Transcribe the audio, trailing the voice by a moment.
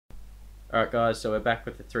Alright guys, so we're back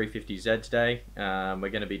with the 350Z today. We're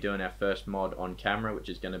going to be doing our first mod on camera, which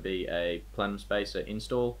is going to be a plenum spacer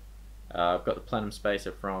install. I've got the plenum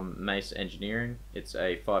spacer from Mace Engineering. It's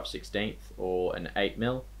a 5/16 or an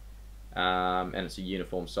 8mm, and it's a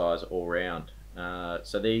uniform size all round.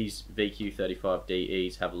 So these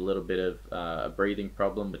VQ35DEs have a little bit of a breathing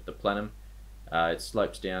problem with the plenum. It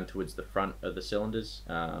slopes down towards the front of the cylinders,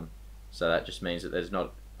 so that just means that there's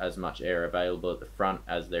not as much air available at the front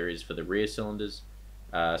as there is for the rear cylinders.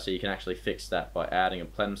 So you can actually fix that by adding a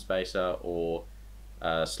plenum spacer or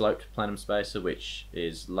a sloped plenum spacer, which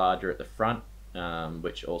is larger at the front,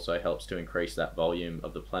 which also helps to increase that volume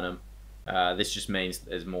of the plenum. This just means that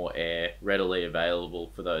there's more air readily available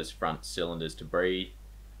for those front cylinders to breathe.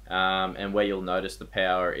 And where you'll notice the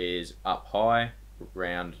power is up high,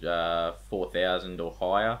 around 4,000 or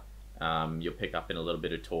higher, you'll pick up in a little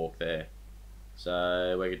bit of torque there.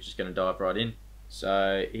 So we're just going to dive right in.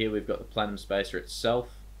 So here we've got the plenum spacer itself,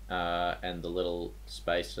 and the little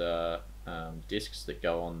spacer discs that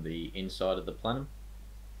go on the inside of the plenum.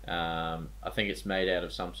 I think it's made out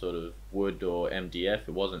of some sort of wood or MDF.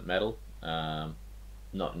 It wasn't metal.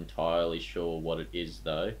 Not entirely sure what it is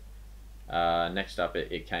though. Next up,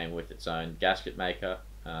 it came with its own gasket maker,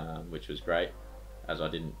 which was great, as I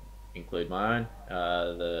didn't include my own.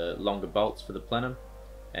 The longer bolts for the plenum,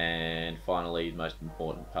 and finally the most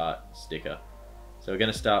important part, sticker. So we're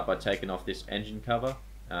going to start by taking off this engine cover.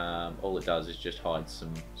 All it does is just hide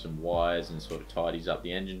some wires and sort of tidies up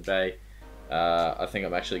the engine bay. I think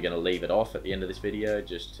I'm actually going to leave it off at the end of this video,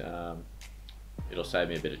 just it'll save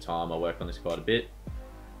me a bit of time. I work on this quite a bit.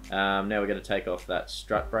 Now we're going to take off that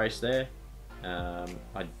strut brace there.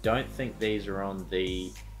 I don't think these are on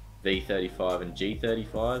the V35 and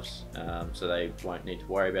G35s, so they won't need to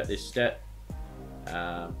worry about this step.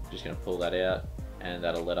 Just going to pull that out, and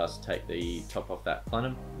that'll let us take the top off that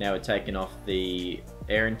plenum. Now we're taking off the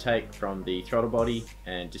air intake from the throttle body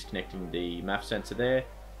and disconnecting the MAF sensor there,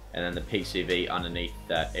 and then the PCV underneath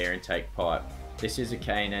that air intake pipe. This is a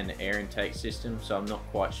K&N air intake system, so I'm not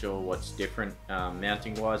quite sure what's different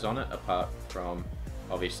mounting wise on it, apart from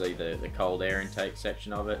obviously the cold air intake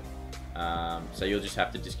section of it. So you'll just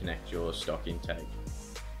have to disconnect your stock intake.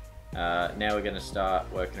 Now we're going to start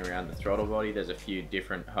working around the throttle body. There's a few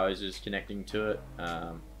different hoses connecting to it.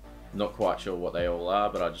 Not quite sure what they all are,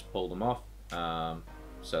 but I just pulled them off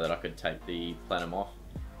so that I could take the plenum off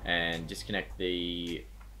and disconnect the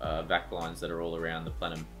vac lines that are all around the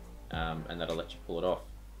plenum, and that'll let you pull it off.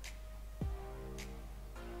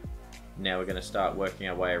 Now we're going to start working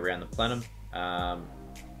our way around the plenum.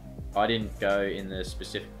 I didn't go in the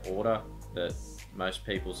specific order that most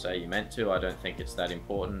people say you meant to. I don't think it's that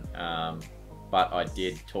important, but I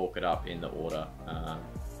did talk it up in the order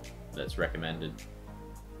that's recommended.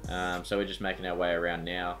 So we're just making our way around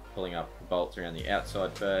now, pulling up the bolts around the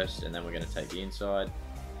outside first, and then we're going to take the inside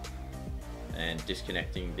and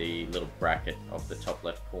disconnecting the little bracket off the top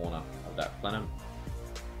left corner of that plenum,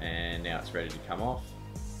 and now it's ready to come off.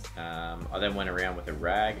 I then went around with a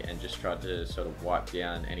rag and just tried to sort of wipe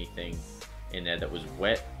down anything in there that was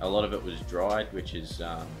wet. A lot of it was dried, which is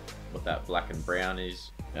what that black and brown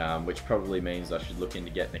is, which probably means I should look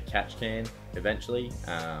into getting a catch can eventually,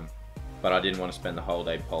 but I didn't want to spend the whole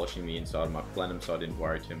day polishing the inside of my plenum, so I didn't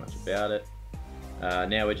worry too much about it.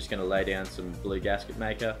 Now we're just going to lay down some blue gasket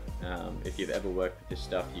maker. If you've ever worked with this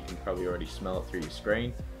stuff, you can probably already smell it through your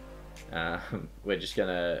screen. We're just going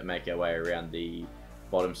to make our way around the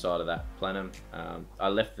bottom side of that plenum. I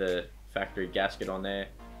left the factory gasket on there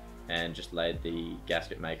and just laid the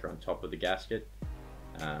gasket maker on top of the gasket,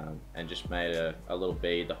 and just made a little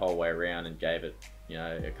bead the whole way around and gave it, you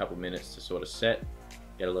know, a couple minutes to sort of set,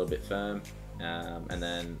 get a little bit firm, and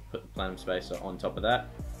then put the plenum spacer on top of that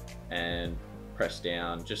and press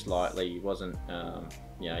down just lightly. It wasn't,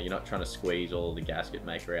 you know, you're not trying to squeeze all the gasket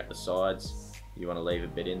maker out the sides. You want to leave a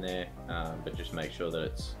bit in there, but just make sure that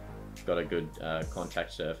it's got a good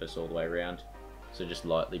contact surface all the way around. So just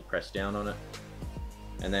lightly press down on it.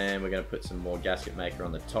 And then we're going to put some more gasket maker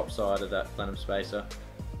on the top side of that plenum spacer,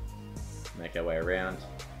 make our way around.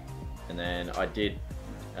 And then I did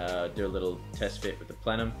do a little test fit with the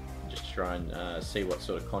plenum, just to try and see what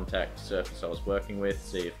sort of contact surface I was working with,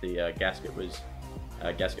 see if the gasket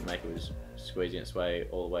maker was squeezing its way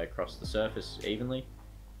all the way across the surface evenly,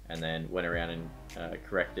 and then went around and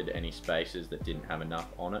corrected any spaces that didn't have enough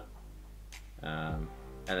on it. And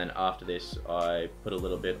then after this, I put a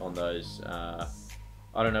little bit on those,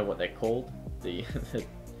 I don't know what they're called, the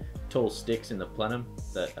tall sticks in the plenum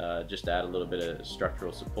that just add a little bit of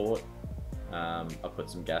structural support. I put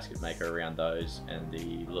some gasket maker around those and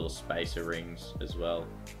the little spacer rings as well.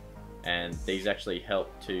 and these actually help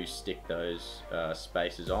to stick those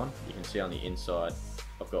spaces on. You can see on the inside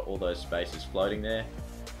I've got all those spaces floating there,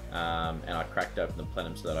 and I cracked open the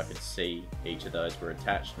plenum so that I could see each of those were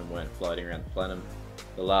attached and weren't floating around the plenum.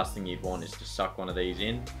 The last thing you'd want is to suck one of these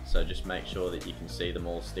in, so just make sure that you can see them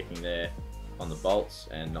all sticking there on the bolts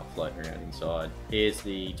and not floating around inside. Here's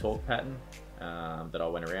the torque pattern that I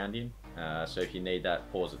went around in, so if you need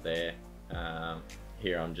that, pause it there.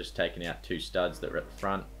 Here I'm just taking out 2 studs that were at the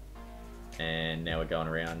front, and now we're going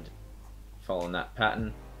around following that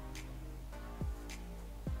pattern.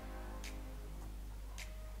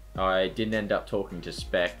 I didn't end up talking to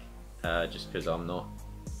spec just because I'm not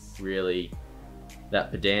really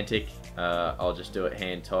that pedantic. I'll just do it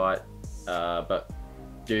hand tight, but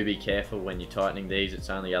do be careful when you're tightening these. It's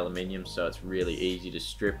only aluminium, so it's really easy to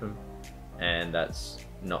strip them, and that's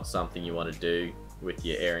not something you want to do with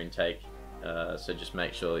your air intake, so just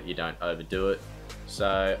make sure that you don't overdo it.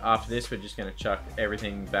 So after this, we're just going to chuck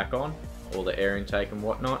everything back on, all the air intake and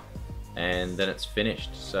whatnot, and then it's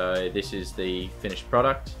finished. So this is the finished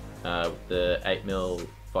product with the 8mm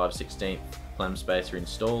 5/16 plenum spacer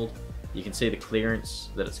installed. You can see the clearance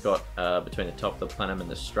that it's got between the top of the plenum and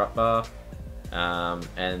the strut bar,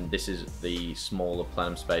 and this is the smaller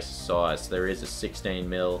plenum spacer size. There is a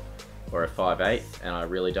 16mm or a 5/8, and I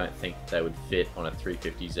really don't think they would fit on a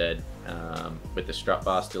 350Z with the strut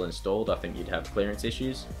bar still installed. I think you'd have clearance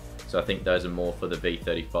issues, so I think those are more for the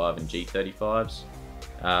V35 and G35s.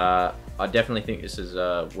 I definitely think this is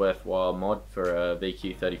a worthwhile mod for a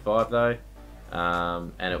VQ35 though,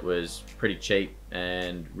 and it was pretty cheap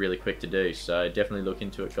and really quick to do, so definitely look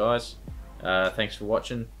into it, guys. Thanks for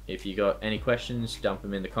watching. If you got any questions, dump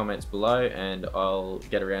them in the comments below and I'll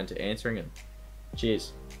get around to answering them.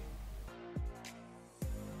 Cheers.